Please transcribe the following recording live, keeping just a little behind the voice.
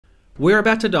We're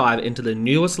about to dive into the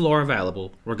newest lore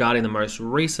available regarding the most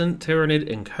recent Tyranid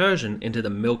incursion into the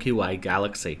Milky Way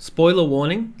galaxy. Spoiler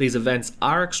warning, these events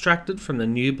are extracted from the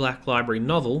new Black Library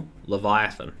novel,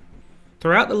 Leviathan.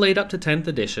 Throughout the lead up to 10th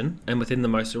edition, and within the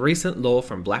most recent lore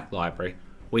from Black Library,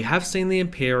 we have seen the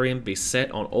Imperium be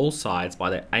set on all sides by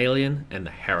the alien and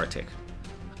the heretic.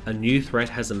 A new threat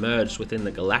has emerged within the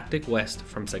galactic west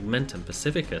from Segmentum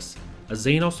Pacificus, a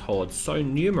Xenos horde so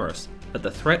numerous that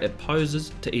the threat it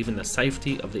poses to even the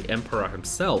safety of the Emperor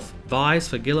himself vies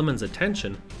for Guilliman's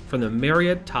attention from the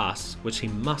myriad tasks which he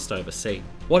must oversee.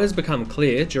 What has become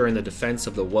clear during the defense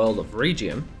of the world of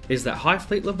Regium is that High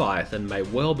Fleet Leviathan may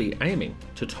well be aiming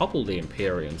to topple the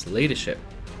Imperium's leadership,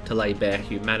 to lay bare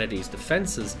humanity's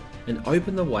defences and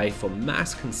open the way for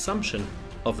mass consumption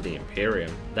of the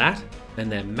Imperium. That,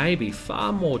 and there may be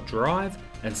far more drive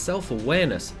and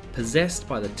self-awareness possessed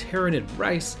by the Tyranid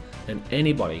race than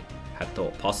anybody had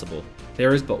thought possible.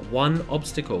 There is but one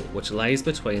obstacle which lays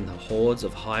between the hordes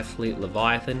of High Fleet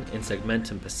Leviathan in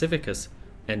Segmentum Pacificus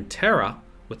and Terra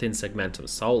within Segmentum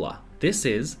Solar. This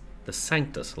is the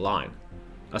Sanctus Line,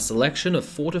 a selection of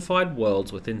fortified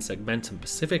worlds within Segmentum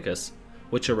Pacificus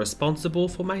which are responsible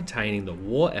for maintaining the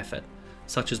war effort,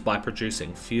 such as by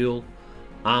producing fuel,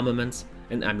 armaments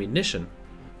and ammunition,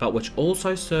 but which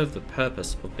also serve the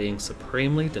purpose of being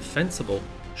supremely defensible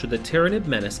should the Tyranid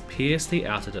menace pierce the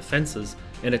outer defences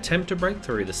and attempt to break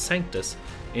through the Sanctus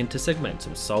into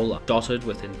Segmentum Solar. Dotted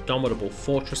with indomitable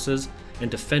fortresses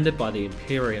and defended by the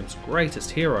Imperium's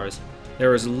greatest heroes,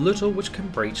 there is little which can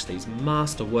breach these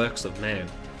masterworks of man,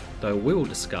 though we will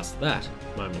discuss that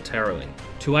momentarily.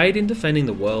 To aid in defending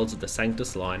the worlds of the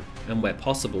Sanctus Line, and where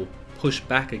possible, push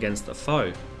back against the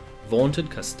foe, vaunted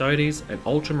Custodes and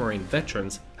Ultramarine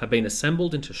veterans have been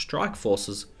assembled into strike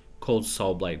forces called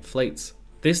Soulblade Fleets.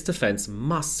 This defense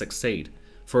must succeed,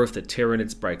 for if the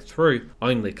Tyranids break through,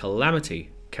 only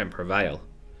calamity can prevail.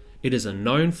 It is a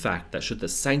known fact that should the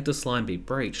Sanctus Line be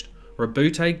breached,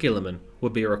 Rabute Guilliman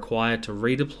would be required to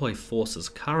redeploy forces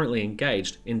currently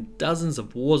engaged in dozens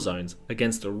of war zones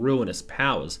against the ruinous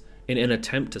powers in an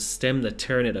attempt to stem the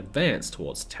Tyranid advance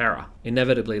towards Terra,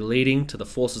 inevitably leading to the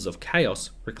forces of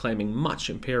chaos reclaiming much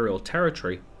Imperial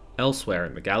territory elsewhere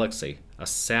in the galaxy, a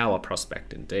sour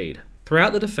prospect indeed.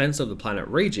 Throughout the defense of the planet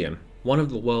Regium, one of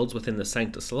the worlds within the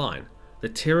Sanctus Line, the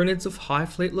Tyranids of High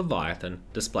Fleet Leviathan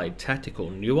displayed tactical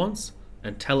nuance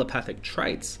and telepathic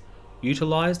traits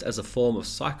utilized as a form of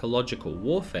psychological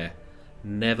warfare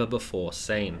never before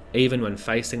seen. Even when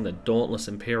facing the dauntless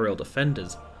Imperial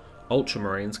defenders,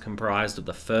 Ultramarines comprised of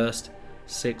the 1st,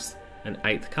 6th and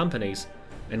 8th companies,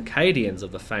 and Cadians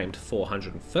of the famed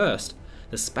 401st,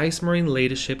 the Space Marine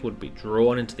leadership would be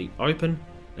drawn into the open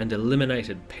and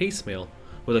eliminated piecemeal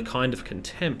with a kind of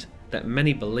contempt that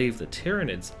many believe the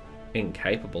Tyranids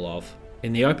incapable of.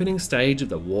 In the opening stage of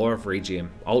the War of Regium,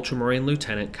 Ultramarine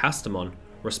Lieutenant Castamon,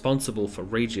 responsible for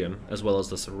Regium as well as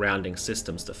the surrounding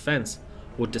system's defense,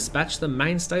 would dispatch the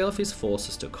mainstay of his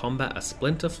forces to combat a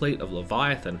splinter fleet of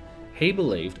Leviathan he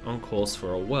believed on course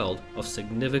for a world of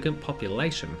significant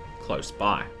population close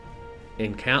by.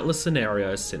 In countless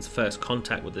scenarios since first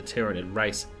contact with the Tyranid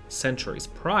race centuries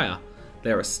prior,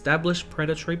 their established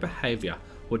predatory behaviour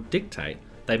would dictate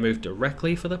they move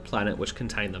directly for the planet which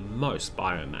contained the most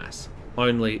biomass.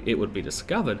 Only it would be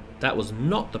discovered that was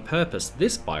not the purpose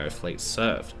this biofleet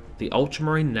served. The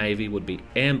Ultramarine Navy would be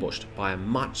ambushed by a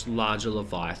much larger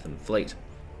Leviathan fleet,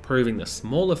 proving the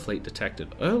smaller fleet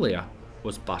detected earlier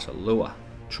was but a lure.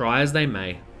 Try as they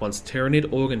may, once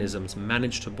Tyranid organisms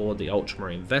managed to board the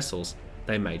Ultramarine vessels,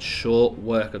 they made short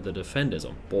work of the defenders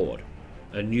on board.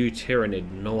 A new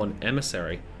Tyranid Norn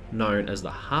emissary, known as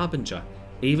the Harbinger,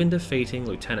 even defeating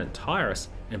Lieutenant Tyrus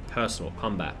in personal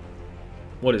combat.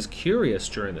 What is curious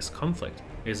during this conflict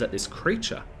is that this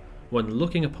creature, when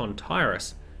looking upon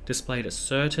Tyrus, displayed a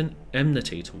certain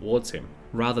enmity towards him,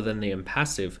 rather than the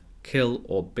impassive kill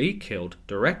or be killed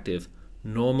directive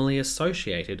normally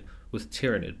associated with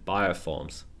Tyranid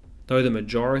bioforms. Though the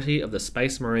majority of the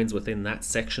Space Marines within that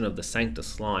section of the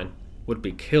Sanctus Line would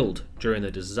be killed during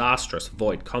the disastrous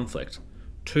Void conflict,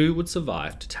 2 would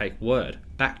survive to take word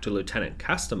back to Lieutenant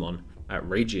Castamon at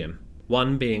Regium,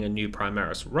 one being a new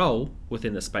Primaris role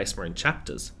within the Space Marine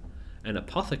chapters, an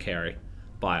apothecary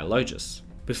Biologus.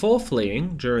 Before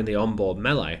fleeing during the onboard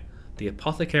melee, the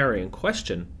apothecary in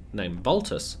question, named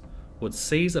Voltus, would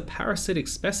seize a parasitic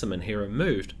specimen he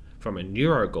removed from a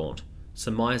neurogaunt,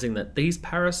 surmising that these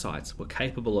parasites were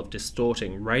capable of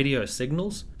distorting radio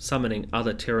signals, summoning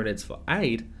other Tyranids for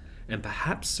aid, and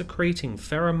perhaps secreting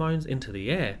pheromones into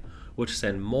the air which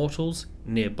send mortals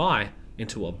nearby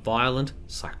into a violent,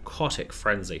 psychotic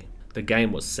frenzy. The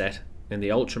game was set, and the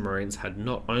Ultramarines had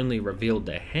not only revealed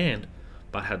their hand,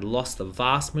 but had lost the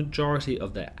vast majority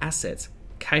of their assets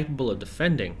capable of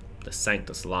defending the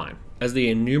Sanctus line. As the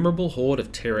innumerable horde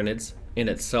of Tyranids, in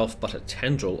itself but a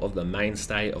tendril of the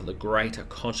mainstay of the greater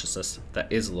consciousness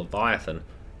that is Leviathan,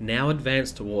 now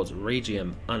advanced towards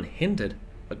Rhegium unhindered,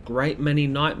 a great many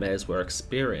nightmares were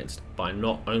experienced by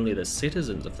not only the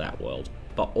citizens of that world,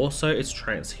 but also its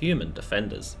transhuman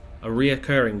defenders. A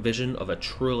reoccurring vision of a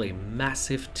truly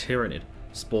massive Tyranid,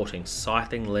 sporting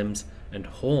scything limbs and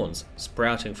horns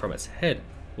sprouting from its head,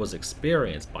 was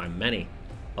experienced by many,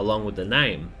 along with the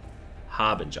name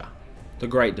Harbinger. The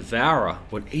Great Devourer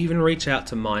would even reach out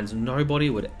to minds nobody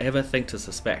would ever think to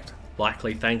suspect,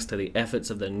 likely thanks to the efforts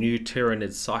of the new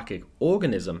Tyranid psychic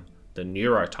organism, the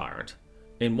Neurotyrant.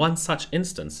 In one such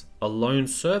instance, a lone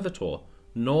servitor,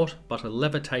 naught but a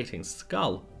levitating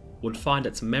skull, would find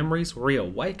its memories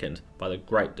reawakened by the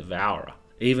Great Devourer,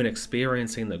 even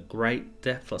experiencing the great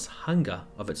deathless hunger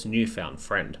of its newfound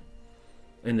friend.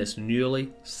 In this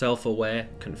newly self-aware,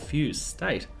 confused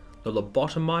state, the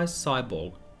lobotomized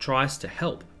cyborg tries to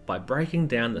help by breaking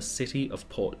down the city of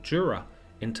Port Jura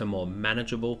into more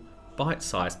manageable,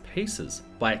 bite-sized pieces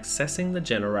by accessing the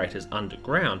generators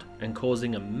underground and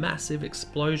causing a massive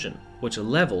explosion which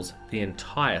levels the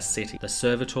entire city. The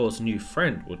servitor's new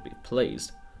friend would be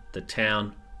pleased, the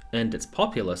town and its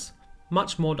populace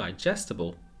much more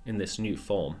digestible in this new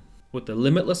form. With the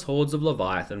limitless hordes of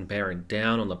Leviathan bearing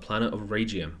down on the planet of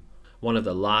Rhegium, one of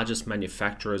the largest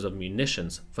manufacturers of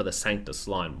munitions for the Sanctus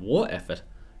line war effort,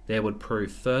 there would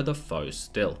prove further foes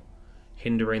still,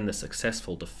 hindering the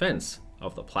successful defense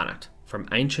of the planet. From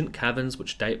ancient caverns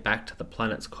which date back to the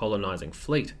planet's colonizing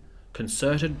fleet,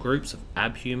 concerted groups of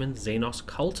abhuman Xenos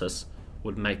cultists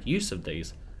would make use of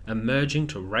these, emerging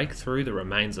to rake through the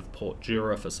remains of Port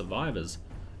Jura for survivors,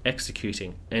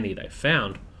 executing any they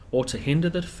found, or to hinder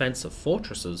the defense of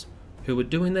fortresses who were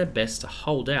doing their best to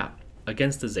hold out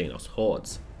against the Xenos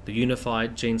hordes. The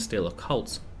unified Genestealer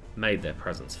cults made their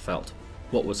presence felt.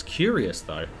 What was curious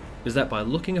though, is that by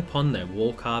looking upon their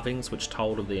wall carvings which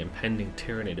told of the impending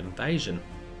Tyranid invasion,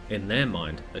 in their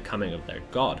mind the coming of their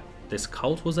god, this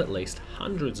cult was at least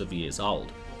hundreds of years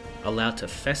old, allowed to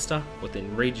fester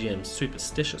within Rhegium's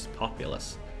superstitious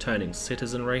populace, turning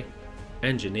citizenry,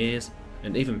 engineers,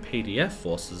 and even PDF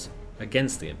forces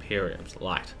against the Imperium's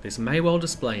light. This may well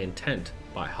display intent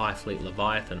by High Fleet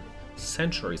Leviathan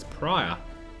centuries prior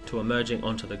to emerging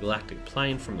onto the galactic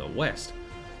plane from the west,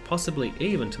 possibly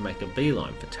even to make a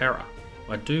beeline for Terra.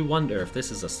 I do wonder if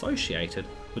this is associated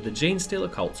with the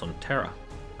Genestealer cults on Terra,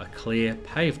 a clear,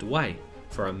 paved way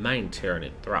for a main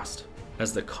Tyranid thrust.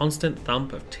 As the constant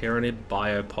thump of Tyranid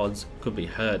biopods could be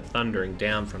heard thundering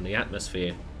down from the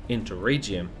atmosphere into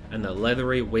Rhegium, and the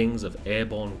leathery wings of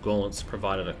airborne gaunts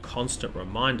provided a constant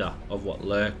reminder of what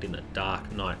lurked in the dark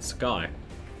night sky,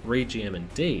 Rhegium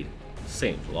indeed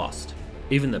seemed lost.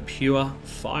 Even the pure,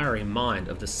 fiery mind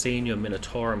of the senior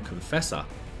Minotaurum Confessor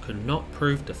could not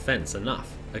prove defense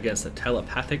enough against the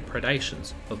telepathic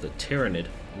predations of the Tyranid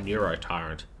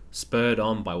Neurotyrant. Spurred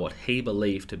on by what he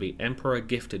believed to be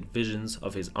Emperor-gifted visions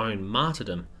of his own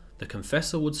martyrdom, the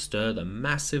Confessor would stir the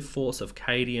massive force of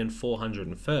Cadian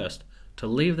 401st to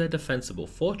leave their defensible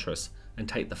fortress and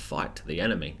take the fight to the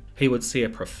enemy. He would see a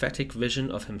prophetic vision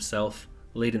of himself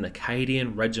leading the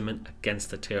Cadian regiment against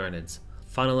the Tyranids,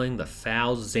 funneling the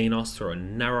foul Xenos through a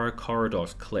narrow corridor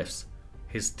of cliffs,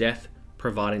 his death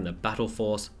providing the battle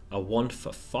force a want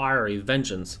for fiery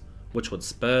vengeance which would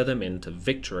spur them into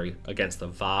victory against the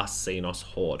vast Xenos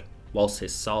horde, whilst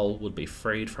his soul would be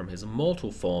freed from his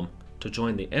mortal form to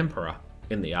join the Emperor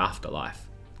in the afterlife.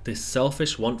 This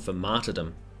selfish want for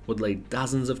martyrdom would lead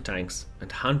dozens of tanks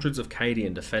and hundreds of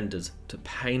Cadian defenders to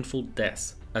painful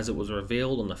deaths, as it was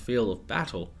revealed on the field of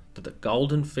battle that the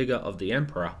golden figure of the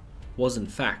Emperor was in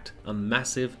fact a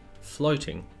massive,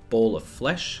 floating ball of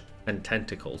flesh and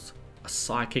tentacles, a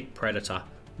psychic predator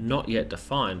not yet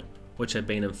defined which had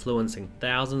been influencing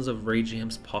thousands of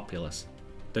Rhegium's populace.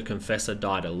 The Confessor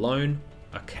died alone,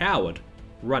 a coward,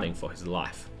 running for his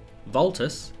life.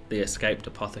 Voltus, the escaped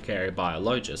apothecary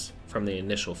biologist from the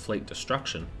initial fleet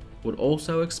destruction, would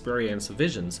also experience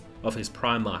visions of his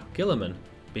Primarch Guilliman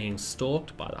being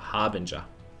stalked by the Harbinger,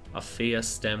 a fear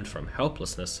stemmed from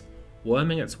helplessness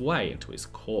worming its way into his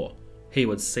core. He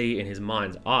would see in his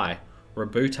mind's eye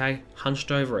Rabute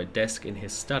hunched over a desk in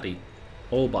his study,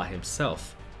 all by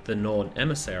himself, the Norn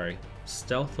emissary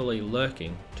stealthily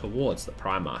lurking towards the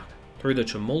Primarch. Through the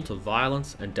tumult of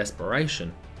violence and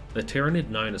desperation, the Tyranid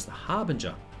known as the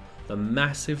Harbinger, the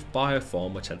massive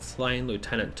bioform which had slain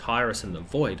Lieutenant Tyrus in the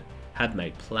Void, had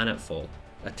made planetfall,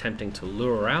 attempting to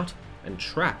lure out and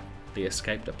trap the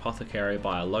escaped apothecary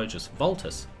biologist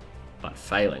Voltus, but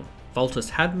failing. Voltus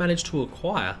had managed to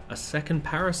acquire a second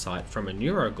parasite from a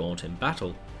Neurogaunt in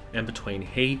battle, and between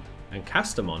he and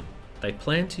Castamon, they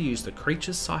planned to use the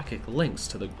creature's psychic links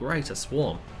to the greater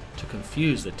swarm to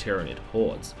confuse the Tyranid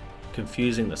hordes,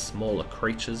 confusing the smaller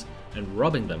creatures and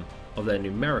robbing them of their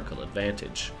numerical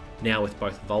advantage. Now with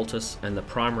both Voltus and the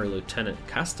primary lieutenant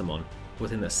Castamon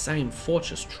within the same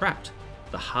fortress trapped,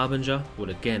 the Harbinger would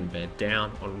again bear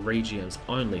down on Regium's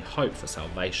only hope for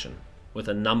salvation. With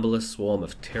a numberless swarm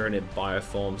of Tyranid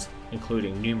bioforms,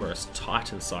 including numerous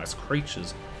Titan-sized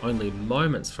creatures, only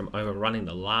moments from overrunning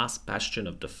the last bastion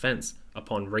of defense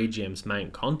upon Regium's main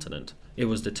continent, it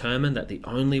was determined that the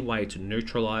only way to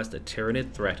neutralize the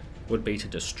Tyranid threat would be to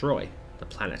destroy the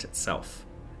planet itself.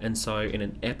 And so, in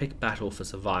an epic battle for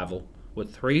survival, would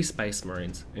 3 Space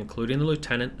Marines, including the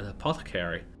Lieutenant and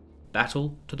Apothecary,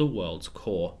 battle to the world's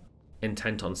core,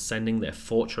 intent on sending their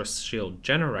fortress shield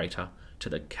generator to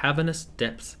the cavernous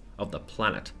depths of the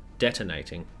planet,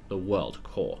 detonating the world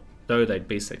core. Though they'd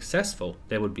be successful,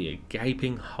 there would be a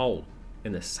gaping hole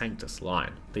in the Sanctus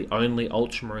line. The only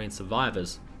Ultramarine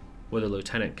survivors were the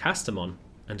Lieutenant Castamon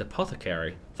and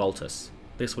Apothecary Voltus.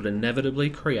 This would inevitably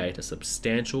create a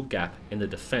substantial gap in the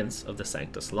defense of the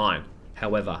Sanctus line.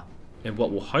 However, in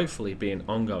what will hopefully be an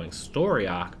ongoing story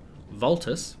arc,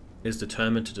 Voltus is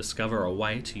determined to discover a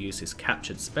way to use his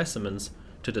captured specimens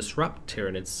to disrupt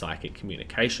Tyranid's psychic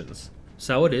communications.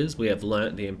 So it is we have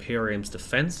learnt the Imperium's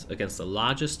defense against the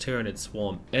largest Tyranid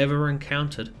swarm ever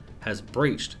encountered has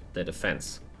breached their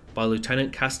defense. By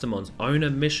Lieutenant Castamon's own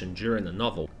admission during the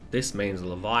novel, this means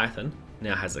Leviathan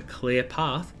now has a clear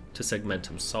path to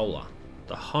Segmentum Solar,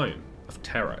 the home of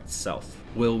Terra itself.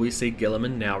 Will we see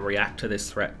Guilliman now react to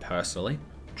this threat personally,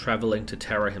 travelling to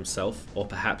Terra himself, or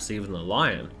perhaps even the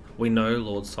Lion? We know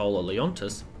Lord Solar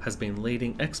Leontus has been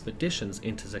leading expeditions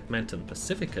into Segmentum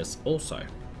Pacificus also,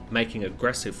 making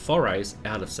aggressive forays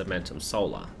out of Segmentum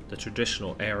Solar, the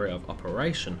traditional area of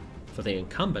operation for the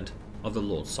incumbent of the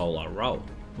Lord Solar role.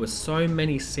 With so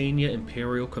many senior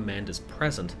Imperial commanders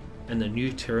present, and the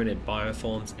new Tyranid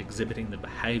bioforms exhibiting the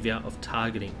behaviour of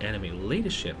targeting enemy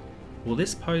leadership, will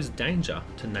this pose danger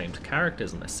to named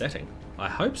characters in the setting? I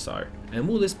hope so. And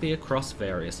will this be across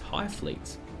various Hive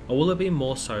fleets? Or will it be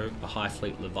more so a Hive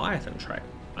fleet Leviathan trait?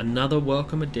 Another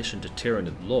welcome addition to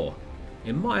Tyranid lore,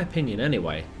 in my opinion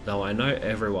anyway, though I know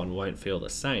everyone won't feel the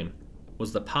same,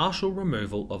 was the partial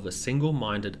removal of the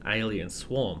single-minded alien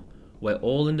swarm, where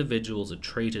all individuals are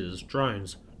treated as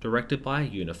drones directed by a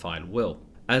unified will.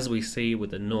 As we see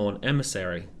with the Norn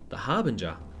emissary, the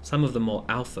Harbinger, some of the more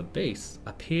alpha beasts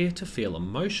appear to feel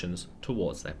emotions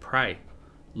towards their prey,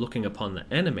 looking upon the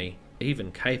enemy,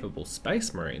 even capable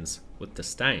Space Marines, with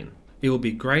disdain. It would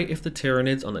be great if the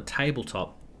Tyranids on the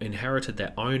tabletop inherited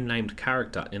their own named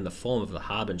character in the form of the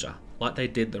Harbinger, like they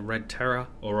did the Red Terror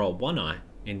or Old One-Eye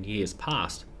in years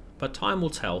past, but time will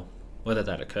tell whether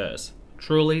that occurs.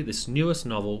 Truly, this newest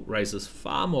novel raises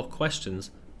far more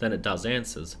questions than it does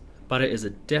answers, but it is a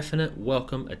definite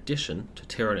welcome addition to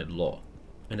Tyranid lore,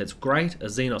 and it's great a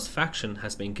Xenos faction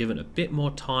has been given a bit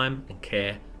more time and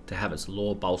care to have its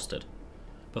lore bolstered.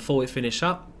 Before we finish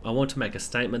up, I want to make a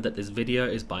statement that this video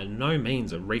is by no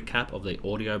means a recap of the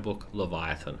audiobook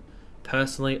Leviathan.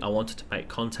 Personally, I wanted to make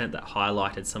content that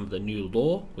highlighted some of the new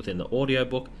lore within the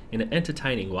audiobook in an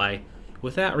entertaining way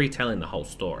without retelling the whole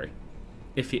story.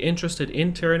 If you're interested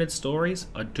in Tyranid stories,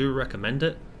 I do recommend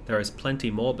it. There is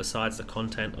plenty more besides the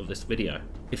content of this video.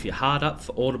 If you're hard up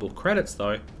for Audible credits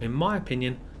though, in my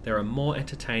opinion, there are more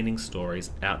entertaining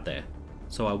stories out there,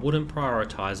 so I wouldn't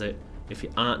prioritise it if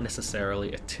you aren't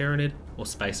necessarily a Tyranid or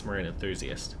Space Marine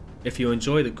enthusiast. If you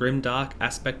enjoy the grimdark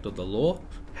aspect of the lore,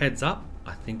 heads up,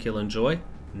 I think you'll enjoy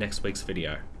next week's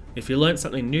video. If you learned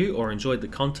something new or enjoyed the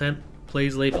content,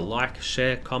 please leave a like,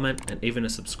 share, comment, and even a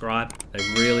subscribe. They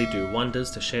really do wonders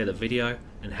to share the video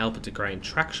and help it to gain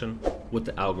traction with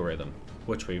the algorithm,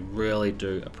 which we really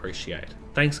do appreciate.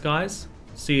 Thanks guys,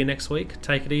 see you next week,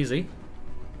 take it easy,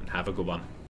 and have a good one.